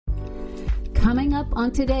Coming up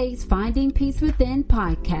on today's Finding Peace Within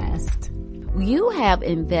podcast. You have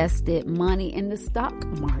invested money in the stock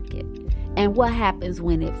market, and what happens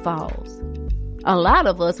when it falls? A lot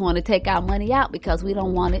of us want to take our money out because we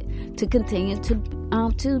don't want it to continue to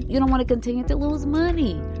you don't want to continue to lose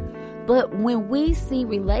money. But when we see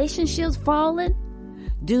relationships falling,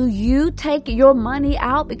 do you take your money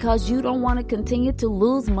out because you don't want to continue to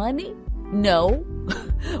lose money? No.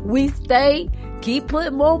 We keep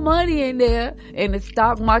putting more money in there, and the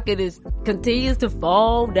stock market continues to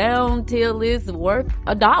fall down till it's worth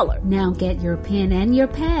 $1. Now get your pen and your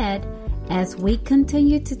pad as we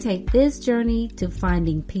continue to take this journey to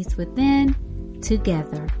finding peace within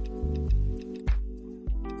together.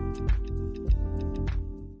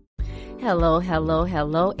 Hello,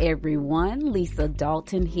 everyone. Lisa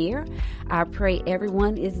Dalton here. I pray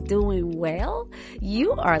everyone is doing well.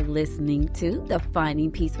 You are listening to the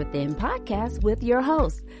Finding Peace Within podcast with your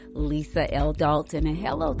host, Lisa L. Dalton. And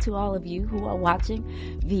hello to all of you who are watching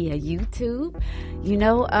via YouTube.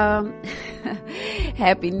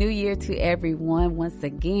 Happy New Year to everyone. Once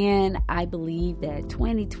again, I believe that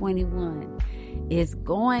 2021 is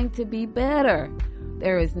going to be better.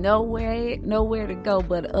 There is nowhere to go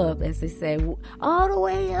but up, as they say. All the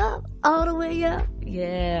way up, all the way up.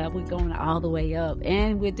 Yeah, we're going all the way up,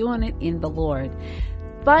 and we're doing it in the Lord.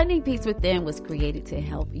 Finding Peace Within was created to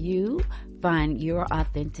help you find your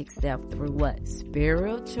authentic self through what?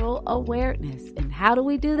 Spiritual awareness. And how do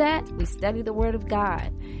we do that? We study the Word of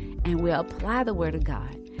God, and we apply the Word of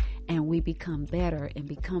God, and we become better and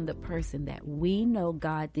become the person that we know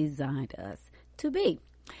God designed us to be.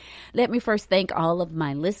 Let me first thank all of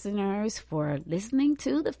my listeners for listening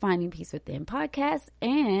to the Finding Peace Within podcast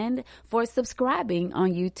and for subscribing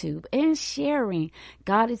on YouTube and sharing.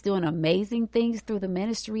 God is doing amazing things through the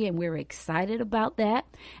ministry, and we're excited about that.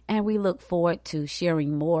 And we look forward to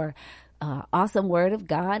sharing more awesome Word of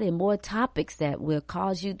God and more topics that will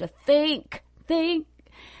cause you to think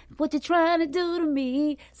what you're trying to do to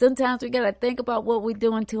me. Sometimes we got to think about what we're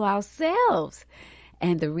doing to ourselves.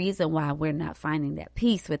 And the reason why we're not finding that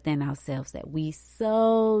peace within ourselves that we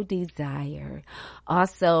so desire.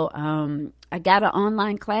 Also, I got an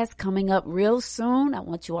online class coming up real soon. I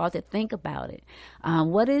want you all to think about it.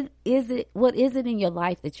 What is it in your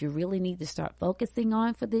life that you really need to start focusing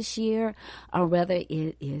on for this year? Or whether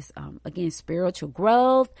it is, again, spiritual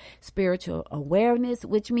growth, spiritual awareness,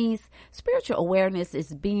 which means spiritual awareness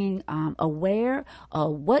is being aware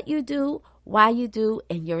of what you do, why you do,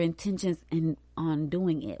 and your intentions on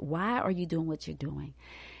doing it. Why are you doing what you're doing?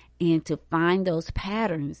 And to find those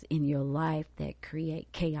patterns in your life that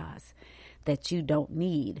create chaos that you don't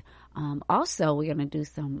need. Also, we're going to do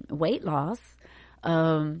some weight loss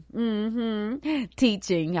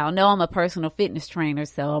teaching. Y'all know I'm a personal fitness trainer,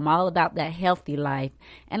 so I'm all about that healthy life,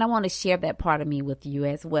 and I want to share that part of me with you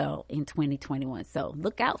as well in 2021. So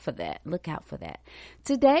look out for that.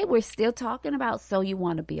 Today we're still talking about So You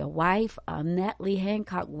Want to Be a Wife. Natalie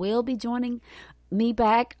Hancock will be joining me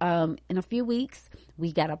back in a few weeks.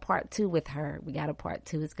 We got a part 2 with her.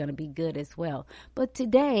 It's going to be good as well. But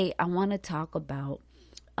today I want to talk about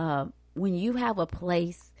when you have a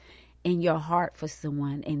place in your heart for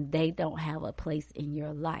someone and they don't have a place in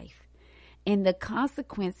your life, and the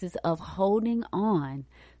consequences of holding on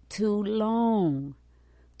too long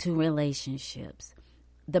to relationships.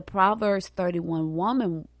 The Proverbs 31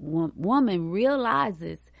 woman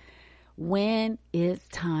realizes when it's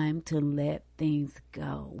time to let things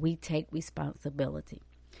go. We take responsibility.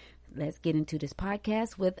 Let's get into this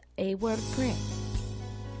podcast with a word of prayer.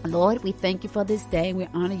 Lord, we thank you for this day. We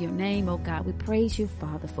honor your name, oh God. We praise you,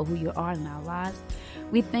 Father, for who you are in our lives.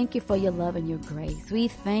 We thank you for your love and your grace. We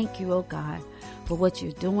thank you, oh God, for what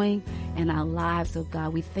you're doing in our lives, oh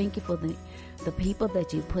God. We thank you for the people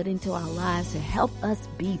that you put into our lives to help us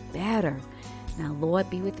be better. Now, Lord,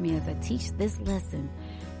 be with me as I teach this lesson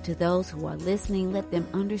to those who are listening. Let them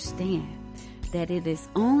understand that it is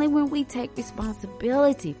only when we take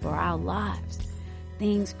responsibility for our lives,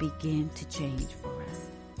 things begin to change for us.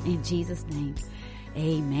 In Jesus' name,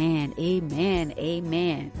 amen, amen,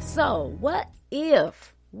 amen. So what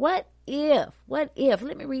if? Let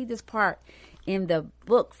me read this part in the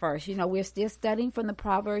book first. We're still studying from the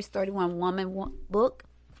Proverbs 31 woman book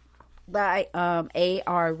by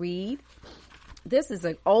A.R. Reed. This is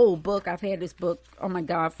an old book. I've had this book, oh my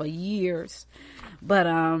God, for years. But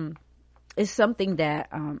it's something that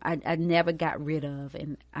I never got rid of,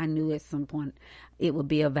 and I knew at some point it would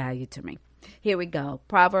be of value to me. Here we go.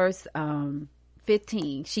 Proverbs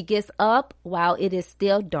 15. She gets up while it is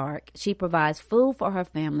still dark. She provides food for her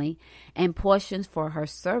family and portions for her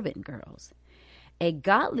servant girls. A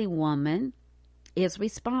godly woman is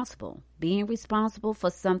responsible. Being responsible for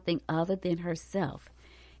something other than herself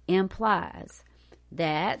implies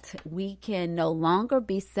that we can no longer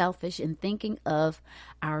be selfish in thinking of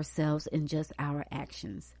ourselves and just our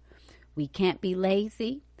actions. We can't be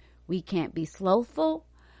lazy. We can't be slothful.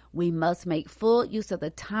 We must make full use of the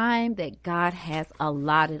time that God has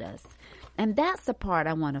allotted us. And that's the part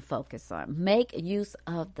I want to focus on. Make use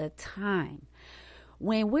of the time.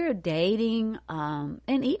 When we're dating and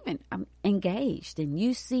even engaged and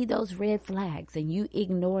you see those red flags and you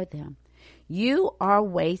ignore them, you are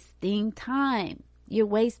wasting time. You're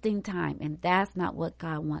wasting time, and that's not what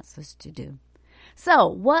God wants us to do. So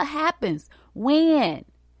what happens when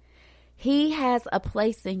He has a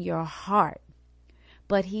place in your heart,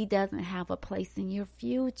 but He doesn't have a place in your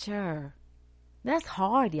future? That's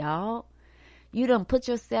hard, y'all. You done put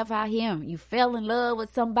yourself out here and you fell in love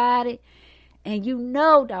with somebody, and you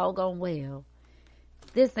know doggone well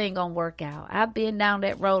this ain't gonna work out. I've been down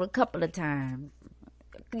that road a couple of times.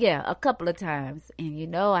 Yeah, a couple of times. And you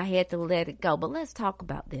know, I had to let it go. But let's talk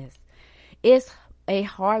about this. It's a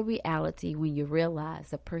hard reality when you realize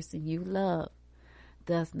the person you love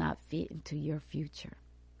does not fit into your future.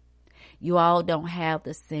 You all don't have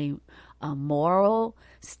the same moral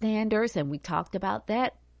standards, and we talked about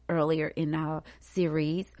that earlier in our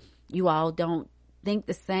series. You all don't think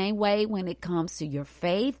the same way when it comes to your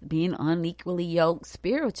faith, being unequally yoked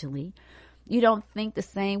spiritually. You don't think the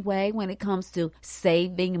same way when it comes to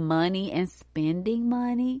saving money and spending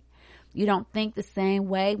money. You don't think the same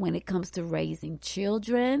way when it comes to raising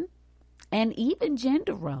children and even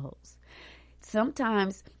gender roles.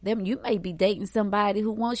 Sometimes you may be dating somebody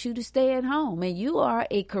who wants you to stay at home, and you are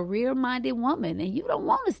a career-minded woman and you don't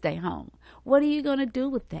want to stay home. What are you going to do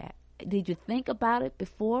with that? Did you think about it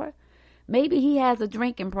before? Maybe he has a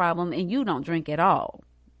drinking problem and you don't drink at all.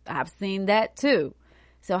 I've seen that too.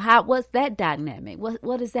 So what's that dynamic?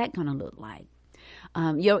 What is that going to look like?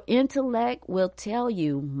 Your intellect will tell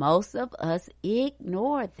you most of us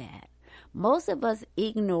ignore that. Most of us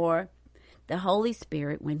ignore the Holy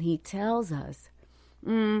Spirit when He tells us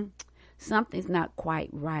something's not quite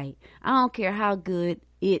right. I don't care how good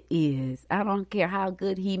it is. I don't care how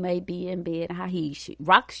good he may be in bed, how he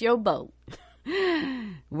rocks your boat.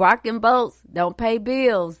 Rocking boats don't pay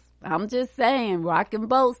bills. I'm just saying, rocking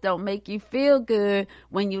boats don't make you feel good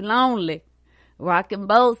when you're lonely. Rocking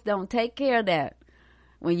boats don't take care of that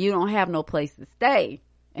when you don't have no place to stay.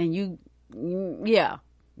 And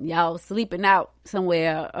y'all sleeping out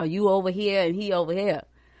somewhere, or you over here and he over here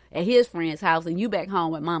at his friend's house, and you back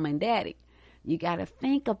home with mama and daddy. You got to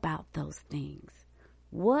think about those things.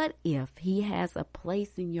 What if He has a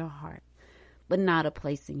place in your heart, but not a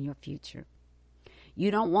place in your future?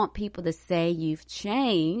 You don't want people to say you've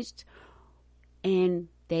changed, and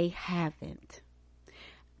they haven't.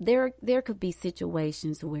 There could be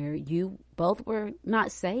situations where you both were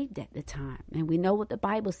not saved at the time. And we know what the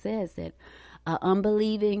Bible says, that an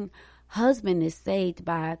unbelieving husband is saved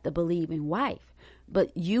by the believing wife.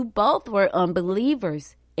 But you both were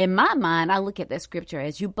unbelievers. In my mind, I look at that scripture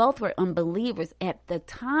as you both were unbelievers at the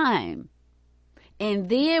time. And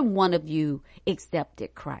then one of you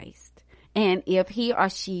accepted Christ. And if he or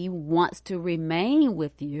she wants to remain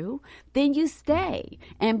with you, then you stay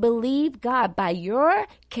and believe God. By your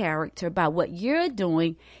character, by what you're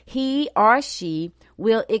doing, he or she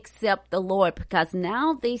will accept the Lord, because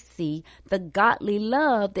now they see the godly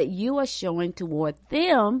love that you are showing toward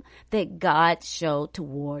them that God showed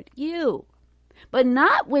toward you. But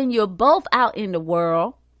not when you're both out in the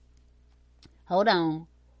world. Hold on.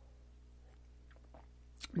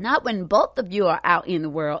 Not when both of you are out in the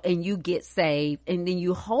world and you get saved and then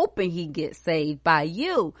you hoping he gets saved by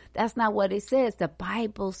you. That's not what it says. The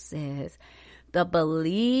Bible says the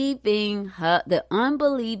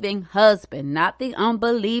unbelieving husband, not the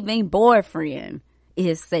unbelieving boyfriend,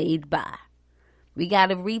 is saved by. We got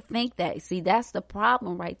to rethink that. See, that's the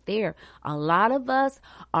problem right there. A lot of us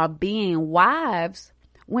are being wives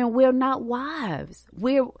when we're not wives.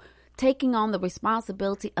 We're taking on the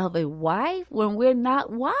responsibility of a wife when we're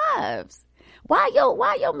not wives. Why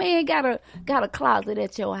your man got a closet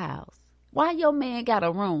at your house? Why your man got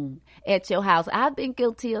a room at your house? I've been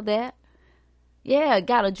guilty of that. Yeah,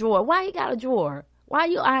 got a drawer. Why he got a drawer? Why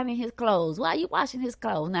you ironing his clothes? Why you washing his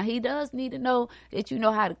clothes? Now, he does need to know that you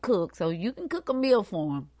know how to cook, so you can cook a meal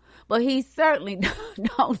for him. But he certainly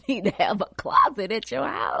don't need to have a closet at your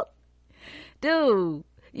house. Dude,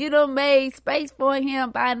 you done made space for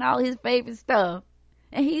him, buying all his favorite stuff,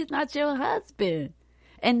 and he's not your husband.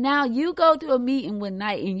 And now you go to a meeting one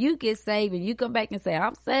night and you get saved and you come back and say,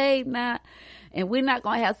 I'm saved now, and we're not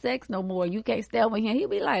going to have sex no more. You can't stay with him. He'll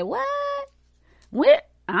be like, what?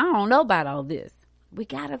 I don't know about all this. We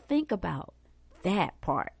got to think about that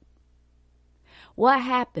part. What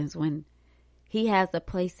happens when he has a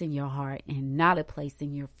place in your heart and not a place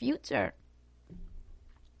in your future?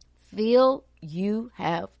 Feel you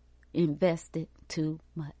have invested too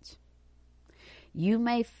much. You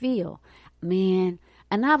may feel, man,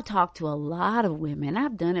 and I've talked to a lot of women.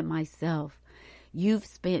 I've done it myself. You've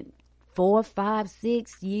spent 4, 5,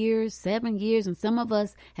 6 years, 7 years, and some of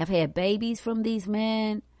us have had babies from these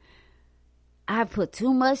men. I've put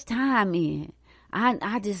too much time in.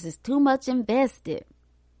 I just is too much invested.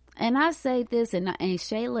 And I say this, and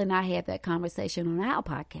Shayla and I had that conversation on our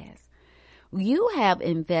podcast. You have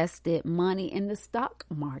invested money in the stock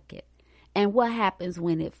market. And what happens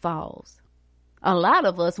when it falls? A lot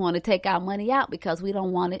of us want to take our money out because we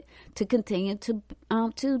don't want it to continue you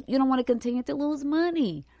don't want to continue to lose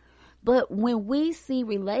money. But when we see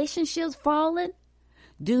relationships falling,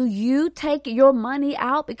 do you take your money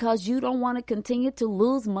out because you don't want to continue to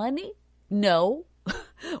lose money? No.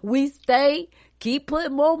 We keep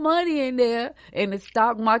putting more money in there, and the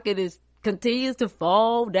stock market continues to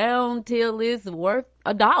fall down till it's worth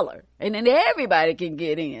 $1, and then everybody can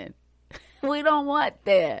get in. We don't want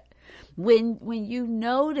that. When you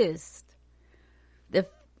notice the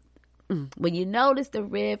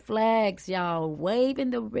red flags, y'all,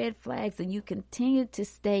 waving the red flags, and you continue to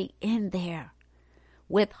stay in there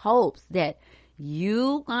with hopes that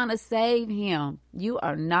you gonna save him. You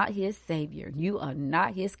are not his savior. You are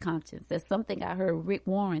not his conscience. That's something I heard Rick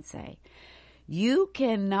Warren say. You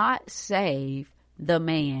cannot save the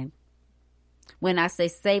man. When I say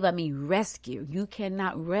save, I mean rescue. You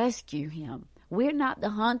cannot rescue him. We're not the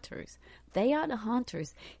hunters. They are the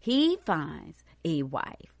hunters. He finds a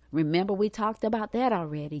wife. Remember, we talked about that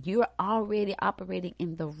already. You're already operating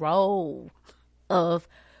in the role of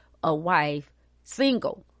a wife,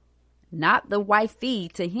 single. Not the wifey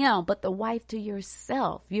to him, but the wife to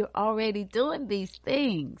yourself. You're already doing these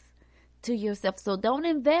things to yourself. So don't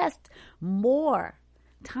invest more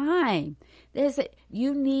time.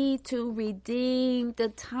 You need to redeem the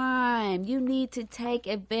time. You need to take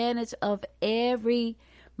advantage of every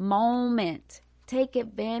moment. Take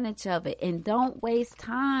advantage of it and don't waste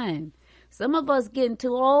time. Some of us getting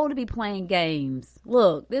too old to be playing games.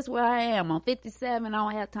 Look, this is where I am. I'm 57. I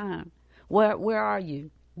don't have time. Where are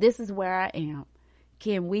you? This is where I am.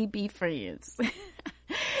 Can we be friends?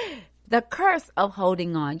 The curse of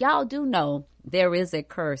holding on. Y'all do know there is a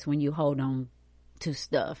curse when you hold on to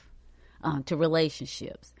stuff, to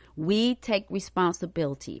relationships. We take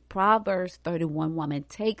responsibility. Proverbs 31 woman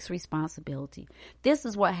takes responsibility. This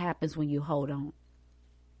is what happens when you hold on.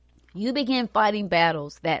 You begin fighting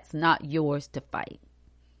battles that's not yours to fight.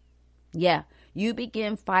 Yeah, you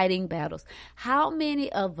begin fighting battles. How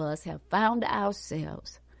many of us have found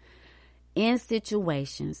ourselves in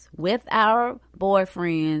situations with our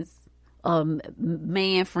boyfriends,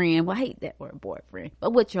 man friend, well, I hate that word boyfriend,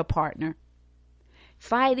 but with your partner,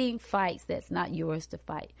 fighting fights that's not yours to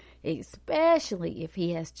fight, especially if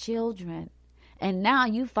he has children. And now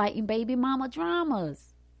you fighting baby mama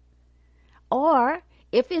dramas. Or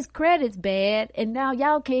if his credit's bad and now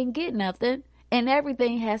y'all can't get nothing and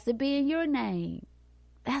everything has to be in your name.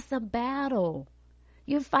 That's a battle.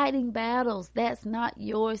 You're fighting battles that's not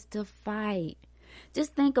yours to fight.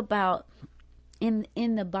 Just think about in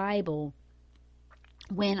the Bible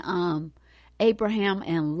when Abraham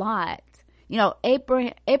and Lot, you know,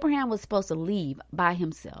 Abraham was supposed to leave by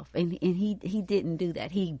himself, and he didn't do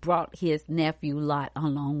that. He brought his nephew Lot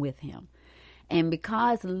along with him. And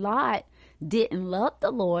because Lot didn't love the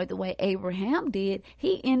Lord the way Abraham did,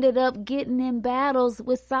 he ended up getting in battles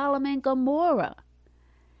with Sodom and Gomorrah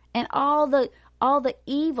and all the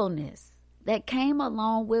evilness that came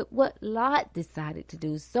along with what Lot decided to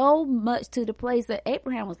do, so much to the place that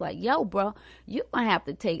Abraham was like, yo, bro, you're going to have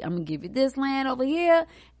to I'm going to give you this land over here,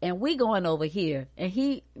 and we going over here. And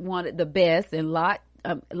he wanted the best, and Lot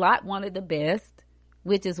wanted the best,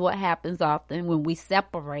 which is what happens often when we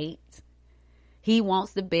separate. He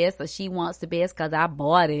wants the best, or she wants the best because I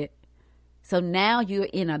bought it. So now you're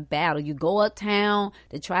in a battle. You go uptown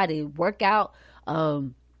to try to work out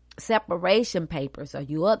separation papers. Are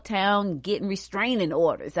you uptown getting restraining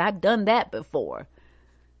orders? I've done that before.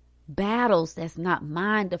 Battles that's not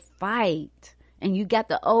mine to fight. And you got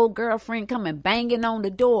the old girlfriend coming banging on the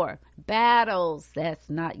door. Battles that's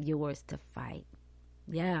not yours to fight.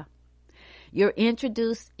 Yeah. You're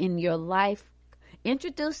introduced in your life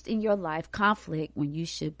conflict when you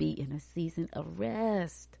should be in a season of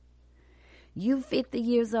rest. You 50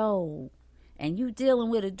 years old and you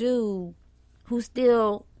dealing with a dude who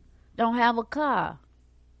still don't have a car.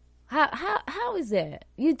 How is that?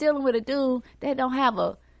 You dealing with a dude that don't have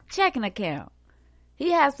a checking account.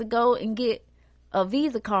 He has to go and get a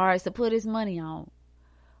Visa card to put his money on.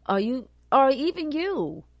 Or even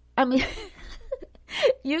you. I mean,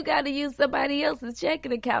 you got to use somebody else's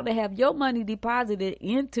checking account to have your money deposited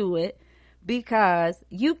into it, because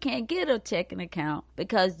you can't get a checking account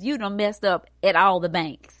because you done messed up at all the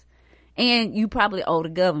banks. And you probably owe the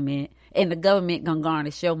government, and the government gonna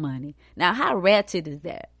garnish your money. Now, how ratchet is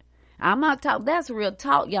that? I'm not talking, that's real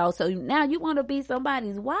talk, y'all. So now you want to be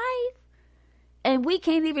somebody's wife, and we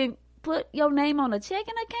can't even put your name on a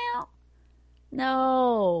checking account?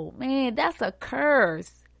 No, man, that's a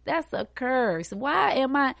curse. That's a curse. Why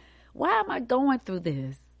am I going through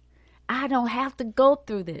this? I don't have to go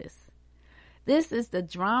through this. This is the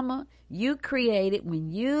drama you created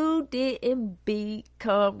when you didn't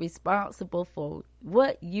become responsible for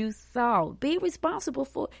what you saw. Be responsible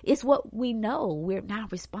for. It's what we know we're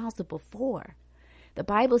not responsible for. The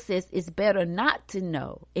Bible says it's better not to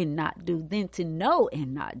know and not do than to know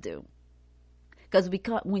and not do. Because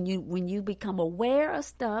when you become aware of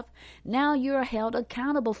stuff, now you're held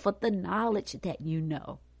accountable for the knowledge that you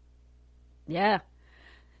know. Yeah.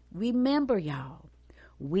 Remember, y'all,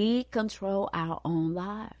 we control our own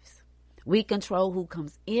lives. We control who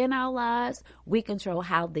comes in our lives. We control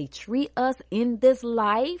how they treat us in this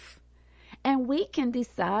life. And we can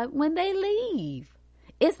decide when they leave.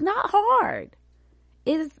 It's not hard.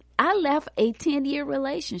 I left a 10-year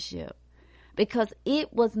relationship because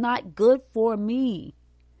it was not good for me.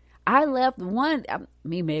 I left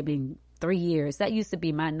maybe 3 years. That used to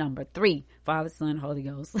be my number. 3. Father, Son, Holy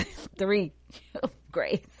Ghost. 3.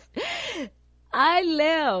 Grace. I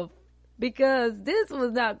left because this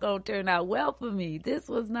was not going to turn out well for me. This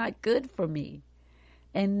was not good for me.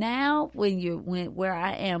 And now where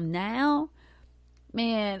I am now,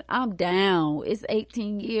 man, I'm down. It's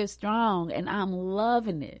 18 years strong and I'm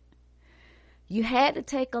loving it. You had to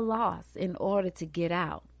take a loss in order to get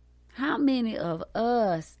out. How many of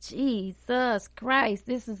us, Jesus Christ,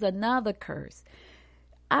 this is another curse.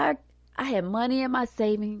 I had money in my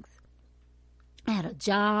savings. I had a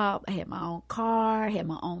job. I had my own car. I had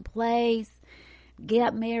my own place.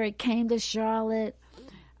 Got married, came to Charlotte.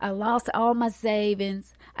 I lost all my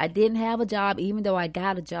savings. I didn't have a job, even though I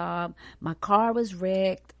got a job. My car was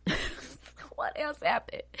wrecked. What else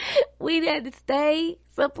happened? We had to stay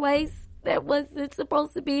someplace that wasn't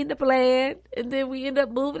supposed to be in the plan. And then we ended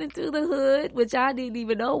up moving into the hood, which I didn't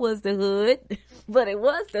even know was the hood, but it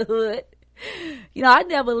was the hood. You know, I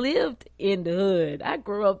never lived in the hood. I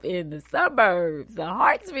grew up in the suburbs of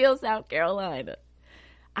Hartsville, South Carolina.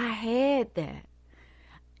 I had that.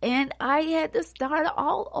 And I had to start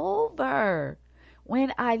all over.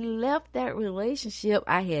 When I left that relationship,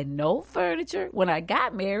 I had no furniture. When I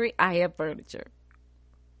got married, I had furniture.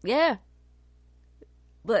 Yeah.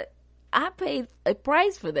 But I paid a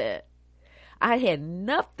price for that. I had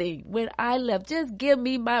nothing when I left. Just give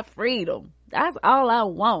me my freedom. That's all I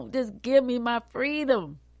want. Just give me my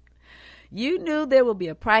freedom. You knew there would be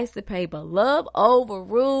a price to pay, but love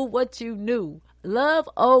overruled what you knew. Love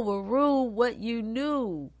overruled what you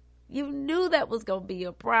knew. You knew that was going to be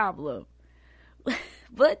a problem.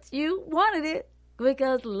 But you wanted it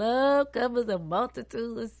because love covers a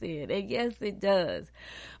multitude of sin. And yes, it does.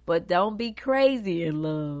 But don't be crazy in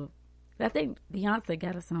love. I think Beyonce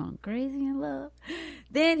got a song, Crazy in Love.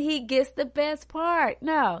 Then he gets the best part.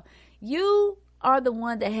 No, you are the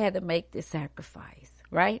one that had to make the sacrifice,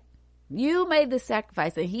 right? You made the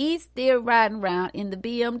sacrifice, and he's still riding around in the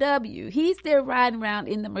BMW. He's still riding around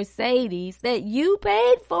in the Mercedes that you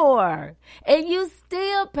paid for, and you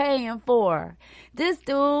still paying for. This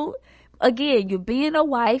dude, again, you're being a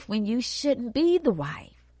wife when you shouldn't be the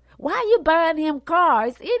wife. Why are you buying him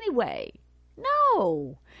cars anyway?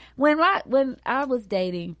 No. When I was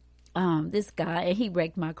dating this guy and he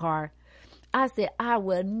wrecked my car, I said, I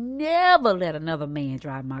will never let another man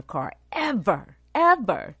drive my car, ever,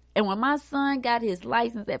 ever. And when my son got his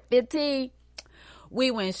license at 15,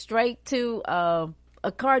 we went straight to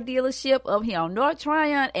a car dealership up here on North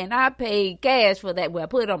Tryon, and I paid cash for that. Well, I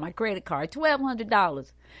put it on my credit card,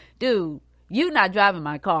 $1,200. Dude, you not driving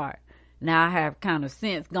my car. Now, I have kind of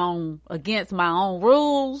since gone against my own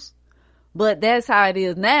rules, but that's how it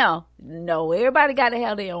is now. No, everybody got to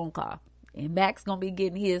have their own car. And Mac's going to be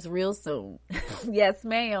getting his real soon. Yes,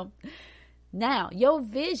 ma'am. Now, your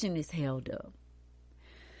vision is held up.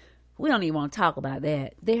 We don't even want to talk about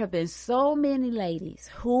that. There have been so many ladies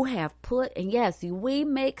who have put, and yes, we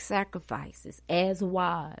make sacrifices as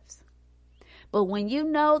wives. But when you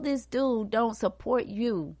know this dude don't support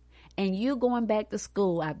you And you going back to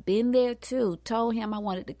school, I've been there too. Told him I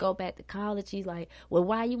wanted to go back to college. He's like, well,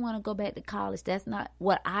 why you want to go back to college? That's not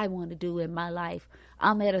what I want to do in my life.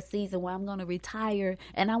 I'm at a season where I'm going to retire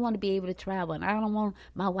and I want to be able to travel. And I don't want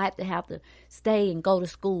my wife to have to stay and go to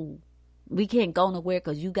school. We can't go nowhere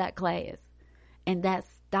because you got class. And that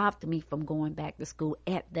stopped me from going back to school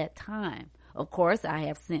at that time. Of course, I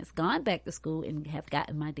have since gone back to school and have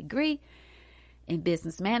gotten my degree in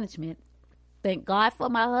business management. Thank God for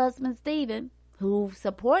my husband, Stephen, who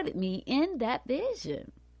supported me in that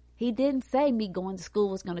vision. He didn't say me going to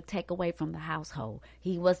school was going to take away from the household.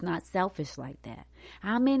 He was not selfish like that.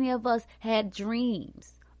 How many of us had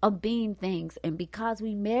dreams of being things, and because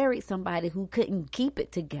we married somebody who couldn't keep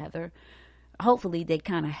it together, hopefully they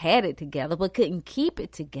kind of had it together, but couldn't keep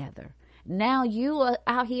it together. Now you are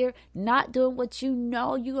out here not doing what you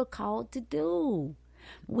know you are called to do.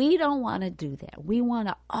 We don't want to do that. We want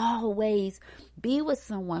to always be with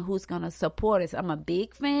someone who's going to support us. I'm a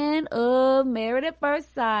big fan of Married at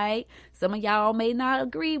First Sight. Some of y'all may not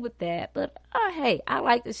agree with that, but hey, I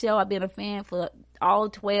like the show. I've been a fan for all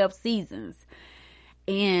 12 seasons.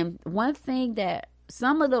 And one thing that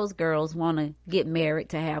some of those girls want to get married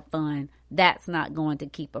to have fun, that's not going to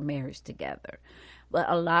keep a marriage together. But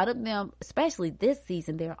a lot of them, especially this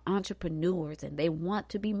season, they're entrepreneurs and they want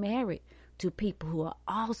to be married to people who are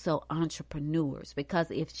also entrepreneurs, because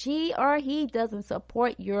if she or he doesn't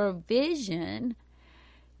support your vision,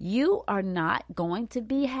 you are not going to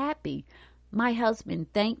be happy. My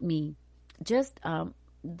husband thanked me just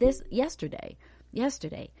yesterday.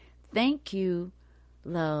 Thank you,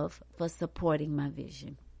 love, for supporting my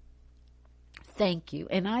vision. Thank you.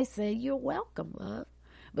 And I say, you're welcome, love.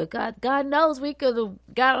 Because God knows we could have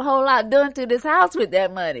got a whole lot done to this house with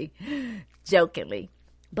that money. Jokingly.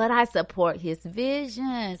 But I support his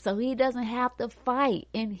vision so he doesn't have to fight.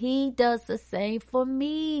 And he does the same for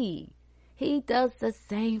me. He does the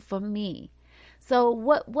same for me. So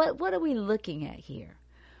what are we looking at here?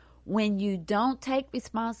 When you don't take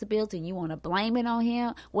responsibility and you want to blame it on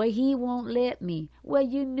him, well, he won't let me. Well,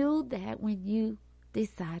 you knew that when you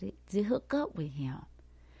decided to hook up with him.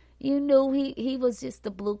 You knew he was just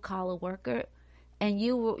a blue collar worker, and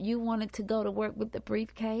you wanted to go to work with the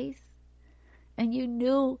briefcase. And you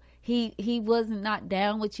knew he was not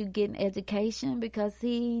down with you getting education because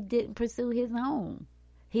he didn't pursue his own.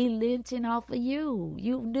 He lynching off of you.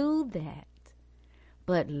 You knew that.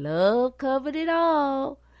 But love covered it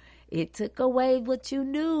all. It took away what you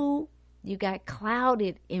knew. You got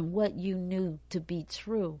clouded in what you knew to be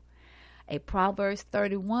true. A Proverbs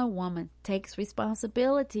 31 woman takes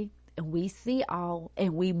responsibility, and we see all,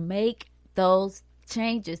 and we make those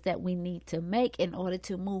changes that we need to make in order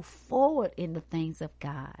to move forward in the things of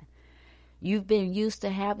God. You've been used to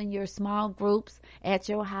having your small groups at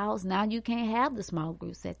your house. Now you can't have the small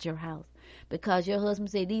groups at your house because your husband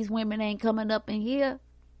said these women ain't coming up in here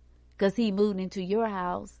because he moved into your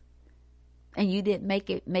house and you didn't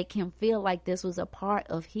make him feel like this was a part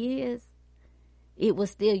of his. It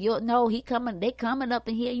was still they coming up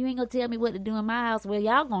in here. You ain't gonna tell me what to do in my house. Well,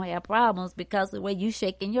 y'all gonna have problems because of the way you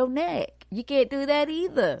shaking your neck. You can't do that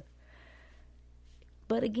either.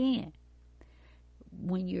 But again,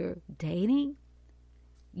 when you're dating,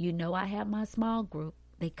 I have my small group.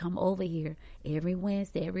 They come over here every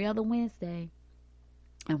Wednesday, every other Wednesday,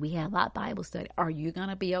 and we have our Bible study. Are you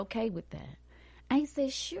gonna be okay with that? I say,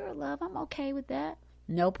 sure, love, I'm okay with that.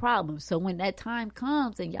 No problem. So when that time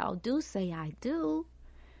comes and y'all do say I do,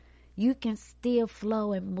 you can still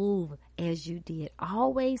flow and move as you did.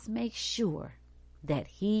 Always make sure that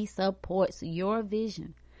he supports your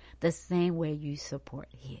vision the same way you support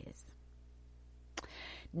his.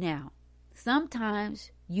 Now,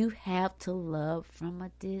 sometimes you have to love from a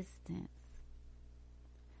distance.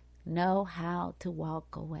 Know how to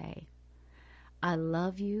walk away. I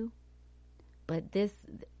love you. But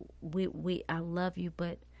I love you,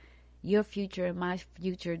 but your future and my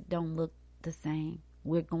future don't look the same.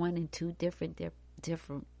 We're going in two different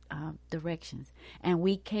directions, and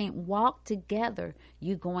we can't walk together.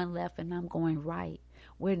 You going left and I'm going right.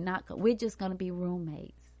 We're just going to be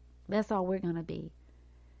roommates. That's all we're going to be.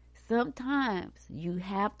 Sometimes you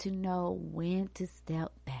have to know when to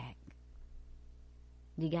step back.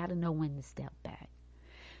 You got to know when to step back.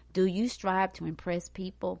 Do you strive to impress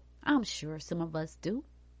people? I'm sure some of us do.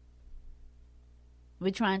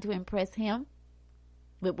 We're trying to impress him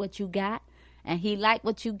with what you got, and he liked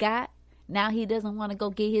what you got. Now he doesn't want to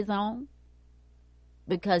go get his own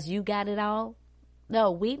because you got it all.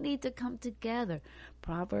 No, we need to come together.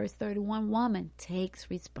 Proverbs 31 woman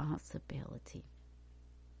takes responsibility.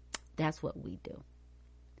 That's what we do.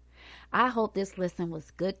 I hope this lesson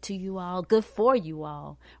was good to you all, good for you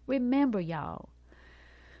all. Remember, y'all,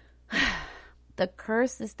 the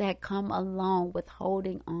curses that come along with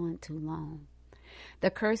holding on too long, the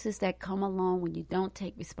curses that come along when you don't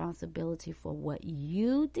take responsibility for what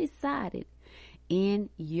you decided in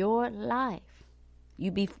your life.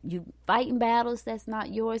 You fighting battles that's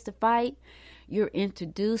not yours to fight. You're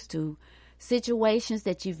introduced to situations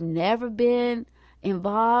that you've never been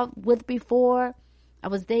involved with before. I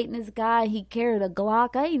was dating this guy. He carried a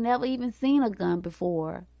Glock. I ain't never even seen a gun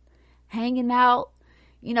before. Hanging out,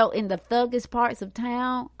 in the thuggish parts of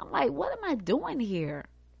town. I'm like, what am I doing here?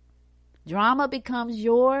 Drama becomes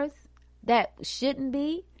yours. That shouldn't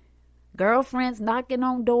be. Girlfriends knocking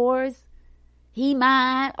on doors. He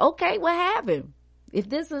mine. Okay, what happened? If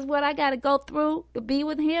this is what I got to go through to be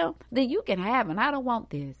with him, then you can have it. I don't want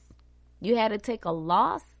this. You had to take a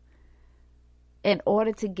loss in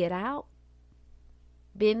order to get out.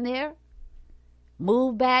 Been there.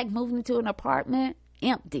 Moved back, moved into an apartment.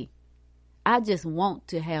 Empty. I just want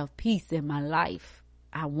to have peace in my life.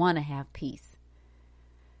 I want to have peace.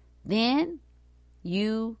 Then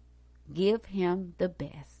you give him the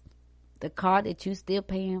best. The car that you still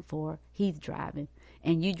paying for, he's driving.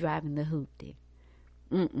 And you driving the hoopty.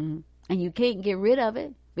 And you can't get rid of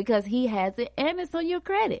it because he has it and it's on your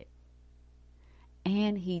credit.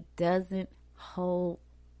 And he doesn't hold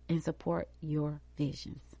and support your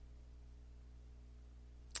visions.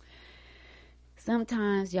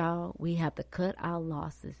 Sometimes, y'all, we have to cut our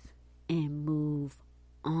losses and move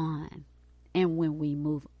on. And when we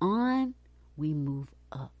move on, we move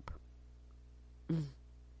up.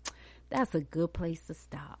 That's a good place to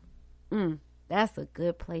stop. That's a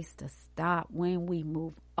good place to stop. When we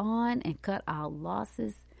move on and cut our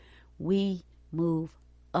losses, we move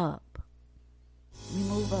up. We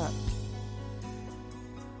move up.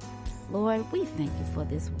 Lord, we thank you for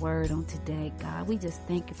this word on today, God. We just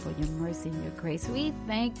thank you for your mercy and your grace. We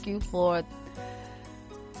thank you for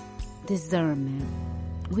discernment.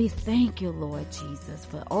 We thank you, Lord Jesus,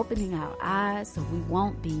 for opening our eyes so we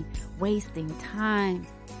won't be wasting time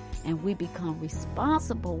and we become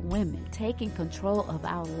responsible women, taking control of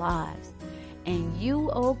our lives. And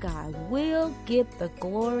you, oh God, will get the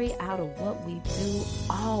glory out of what we do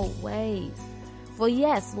always. For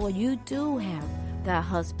yes, Lord, you do have that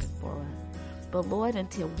husband for us. But Lord,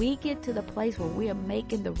 until we get to the place where we are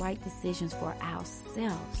making the right decisions for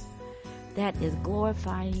ourselves, that is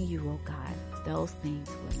glorifying you, oh God, those things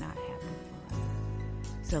will not happen for us.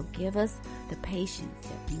 So give us the patience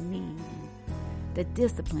that we need and the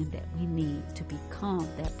discipline that we need to become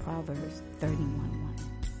that Proverbs 31 woman.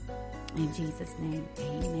 In Jesus' name,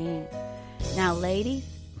 amen. Now, ladies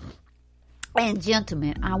and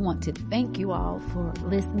gentlemen, I want to thank you all for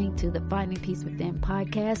listening to the Finding Peace Within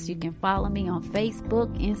podcast. You can follow me on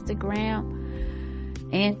Facebook,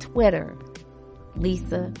 Instagram, and Twitter,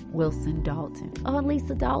 Lisa Wilson Dalton, or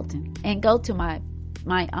Lisa Dalton. And go to my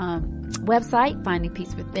website,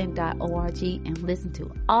 findingpeacewithin.org, and listen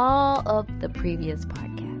to all of the previous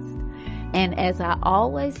podcasts. And as I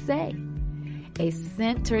always say, a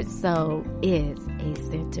centered soul is a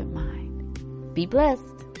centered mind. Be blessed.